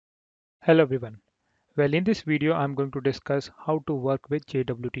Hello everyone. Well, in this video, I'm going to discuss how to work with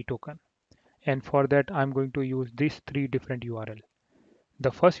JWT token. And for that, I'm going to use these three different URL.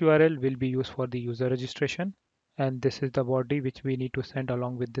 The first URL will be used for the user registration, and this is the body which we need to send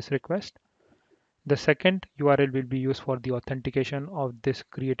along with this request. The second URL will be used for the authentication of this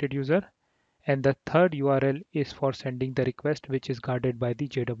created user. And the third URL is for sending the request which is guarded by the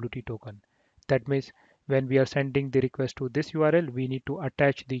JWT token. That means when we are sending the request to this URL, we need to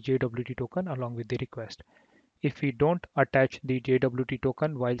attach the JWT token along with the request. If we don't attach the JWT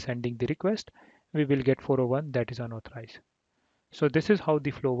token while sending the request, we will get 401, that is unauthorized. So this is how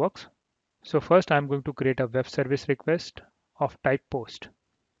the flow works. So first I'm going to create a web service request of type post,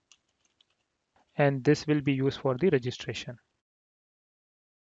 and this will be used for the registration.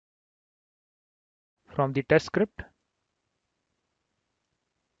 From the test script,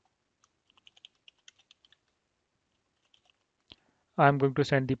 I'm going to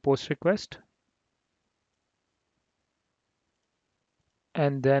send the post request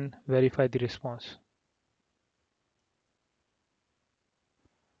and then verify the response.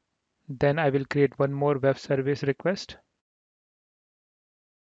 Then I will create one more web service request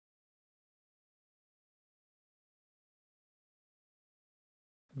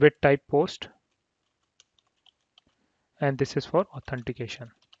with type post, and this is for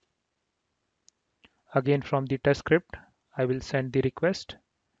authentication. Again, from the test script, I will send the request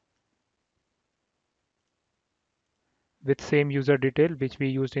with same user detail which we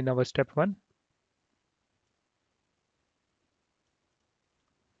used in our step 1,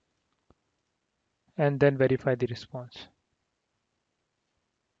 and then verify the response.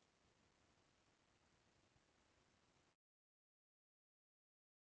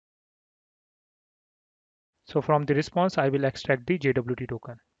 So from the response, I will extract the JWT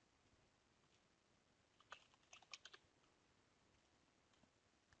token.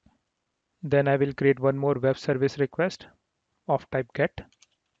 Then I will create one more web service request of type get,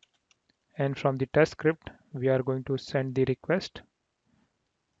 and from the test script, we are going to send the request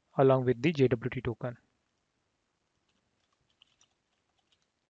along with the JWT token,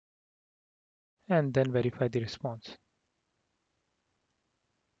 and then verify the response.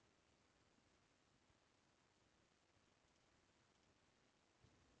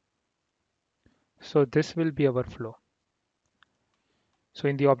 So this will be our flow. So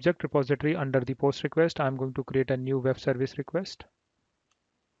in the object repository under the post request, I'm going to create a new web service request.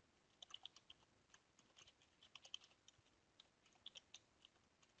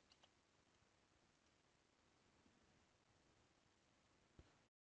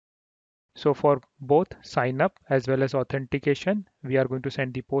 So for both sign up as well as authentication, we are going to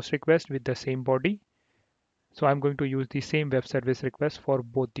send the post request with the same body. So I'm going to use the same web service request for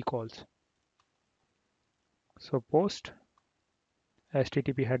both the calls. So post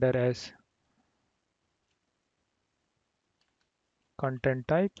HTTP header as content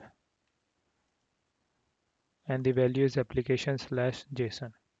type, and the value is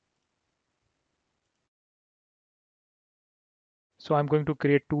application/JSON. So I'm going to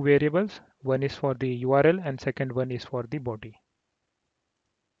create two variables. One is for the URL and second one is for the body.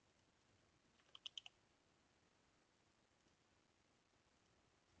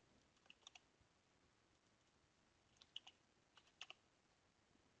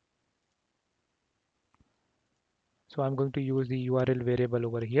 So I'm going to use the URL variable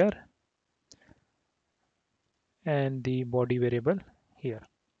over here and the body variable here.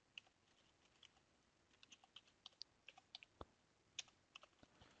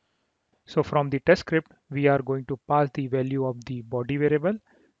 So from the test script, we are going to pass the value of the body variable,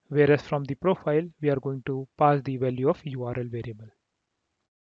 whereas from the profile, we are going to pass the value of URL variable.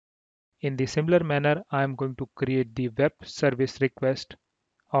 In the similar manner, I am going to create the web service request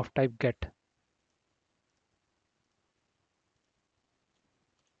of type get.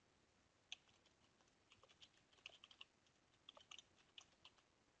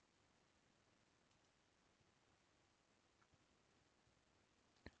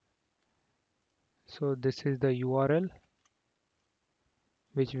 So this is the URL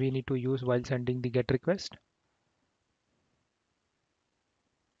which we need to use while sending the get request.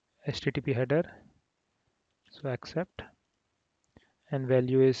 HTTP header, so accept, and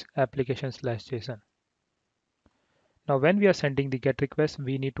value is application/JSON. Now when we are sending the get request,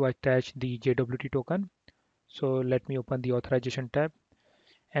 we need to attach the JWT token. So let me open the authorization tab,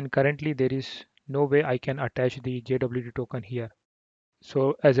 and currently there is no way I can attach the JWT token here.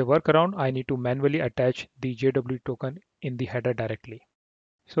 So as a workaround, I need to manually attach the JWT token in the header directly.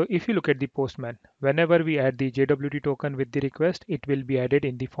 So if you look at the Postman, whenever we add the JWT token with the request, it will be added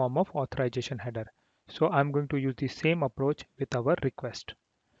in the form of authorization header. So I'm going to use the same approach with our request.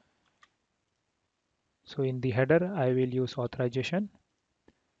 So in the header, I will use authorization,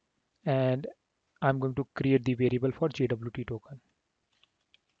 and I'm going to create the variable for JWT token.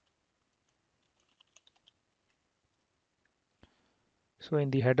 So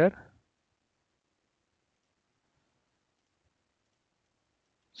in the header,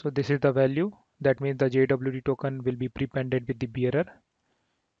 so this is the value. That means the JWT token will be prepended with the bearer.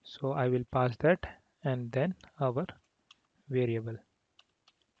 So I will pass that and then our variable.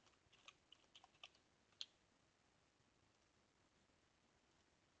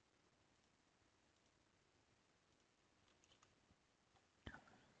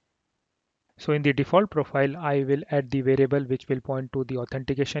 So in the default profile, I will add the variable which will point to the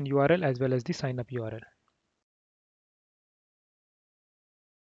authentication URL as well as the sign up URL.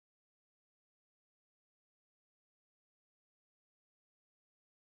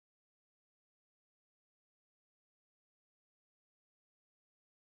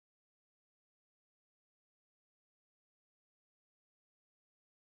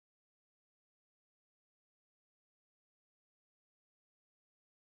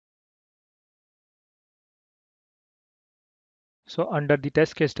 So under the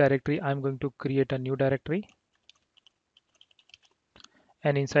test case directory, I'm going to create a new directory,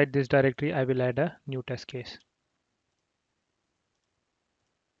 and inside this directory, I will add a new test case.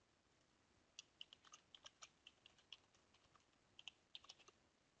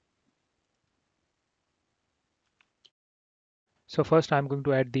 So first I'm going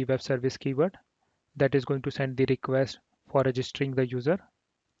to add the web service keyword that is going to send the request for registering the user.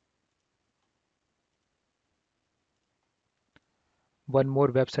 One more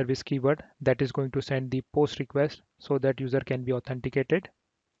web service keyword that is going to send the post request so that user can be authenticated.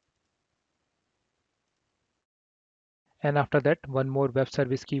 And after that, one more web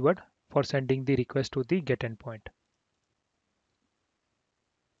service keyword for sending the request to the get endpoint.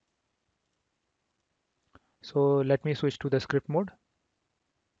 So let me switch to the script mode.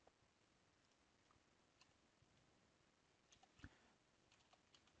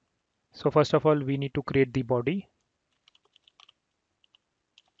 So first of all, we need to create the body.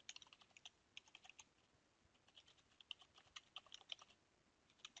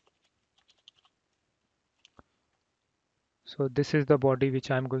 So this is the body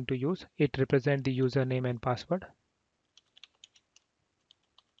which I'm going to use. It represents the username and password.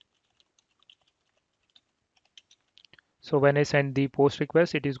 So when I send the post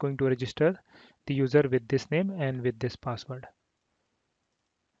request, it is going to register the user with this name and with this password.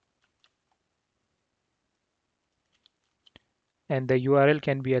 And the URL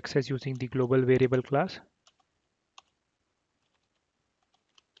can be accessed using the global variable class.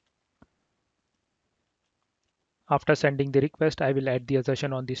 After sending the request, I will add the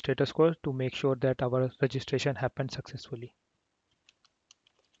assertion on the status code to make sure that our registration happened successfully.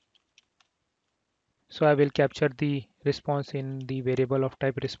 So I will capture the response in the variable of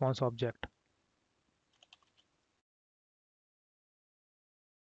type response object.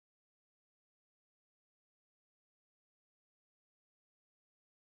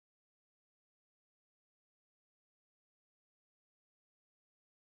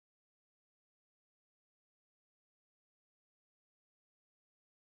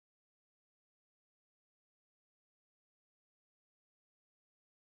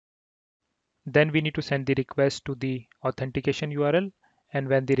 Then we need to send the request to the authentication URL, and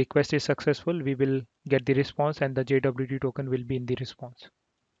when the request is successful, we will get the response and the JWT token will be in the response.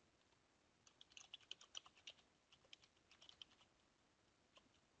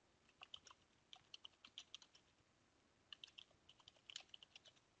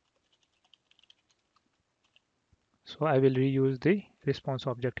 So I will reuse the response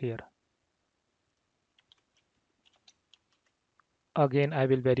object here. Again, I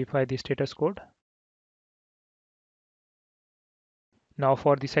will verify the status code. Now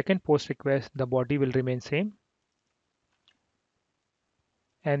for the second post request, the body will remain same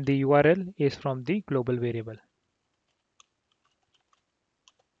and the URL is from the global variable.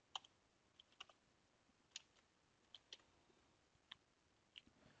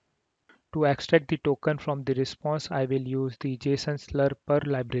 To extract the token from the response, I will use the JSON slurper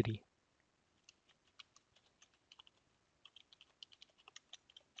library.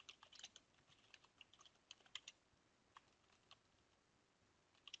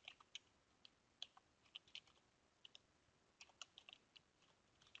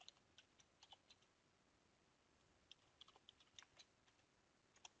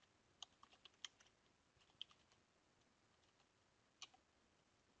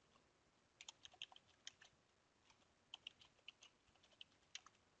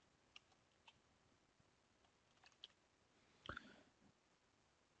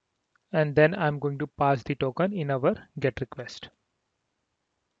 and then I'm going to pass the token in our GET request.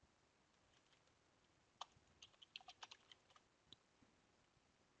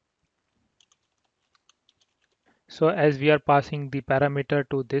 So as we are passing the parameter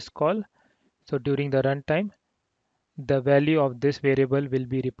to this call, so during the runtime, the value of this variable will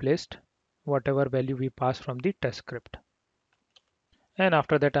be replaced, whatever value we pass from the test script. And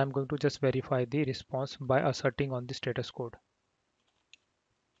after that, I'm going to just verify the response by asserting on the status code.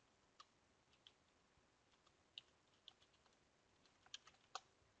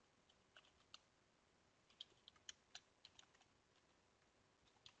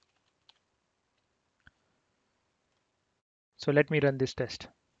 So let me run this test.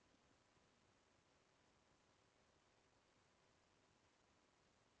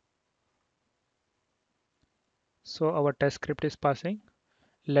 So our test script is passing.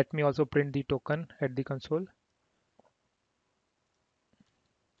 Let me also print the token at the console.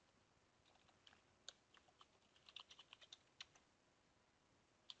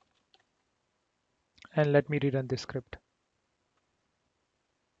 And let me rerun this script.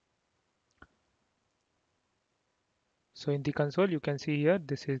 So in the console, you can see here,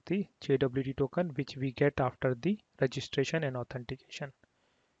 this is the JWT token which we get after the registration and authentication.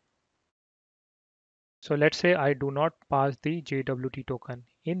 So let's say I do not pass the JWT token.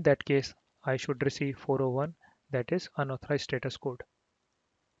 In that case, I should receive 401, that is unauthorized status code.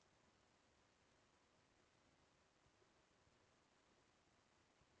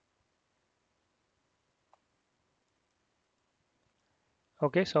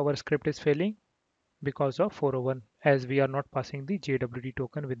 Okay, so our script is failing because of 401 as we are not passing the JWT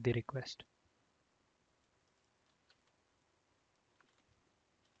token with the request.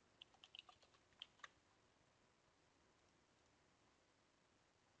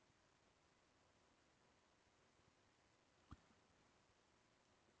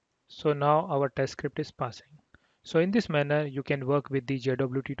 So now our test script is passing. So in this manner, you can work with the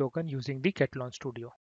JWT token using the Katalon Studio.